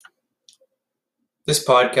This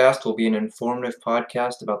podcast will be an informative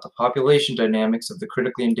podcast about the population dynamics of the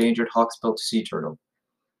critically endangered hawksbill sea turtle.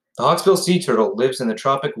 The hawksbill sea turtle lives in the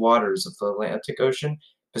tropic waters of the Atlantic Ocean,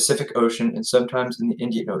 Pacific Ocean, and sometimes in the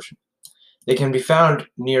Indian Ocean. They can be found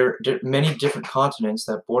near many different continents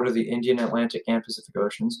that border the Indian, Atlantic, and Pacific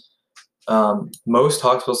Oceans. Most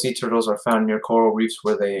hawksbill sea turtles are found near coral reefs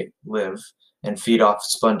where they live and feed off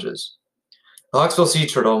sponges. The hawksbill sea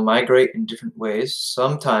turtle migrate in different ways.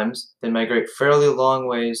 Sometimes they migrate fairly long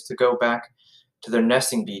ways to go back to their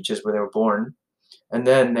nesting beaches where they were born, and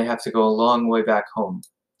then they have to go a long way back home.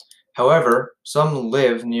 However, some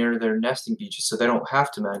live near their nesting beaches, so they don't have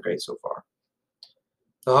to migrate so far.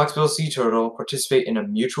 The hawksbill sea turtle participate in a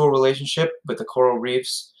mutual relationship with the coral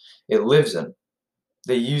reefs it lives in.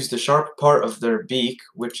 They use the sharp part of their beak,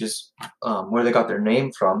 which is where they got their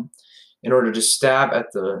name from, in order to stab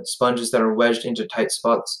at the sponges that are wedged into tight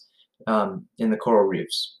spots in the coral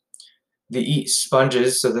reefs. They eat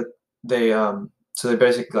sponges so that they're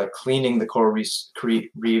basically like cleaning the coral reefs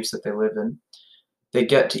that they live in. They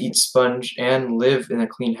get to eat sponge and live in a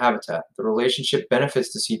clean habitat. The relationship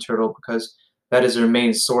benefits the sea turtle because that is their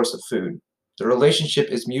main source of food. The relationship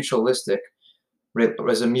is mutualistic,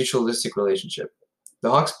 as a mutualistic relationship. The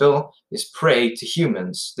hawksbill is prey to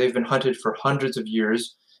humans. They've been hunted for hundreds of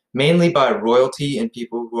years, mainly by royalty and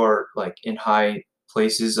people who are like in high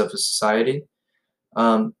places of a society.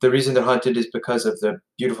 The reason they're hunted is because of the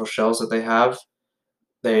beautiful shells that they have.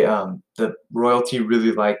 The royalty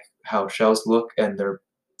really like how shells look, and they're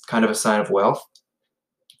kind of a sign of wealth.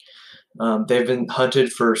 They've been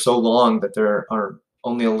hunted for so long that there are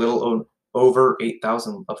only a little over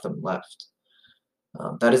 8,000 of them left.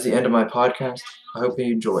 That is the end of my podcast. I hope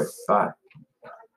you enjoy. Bye.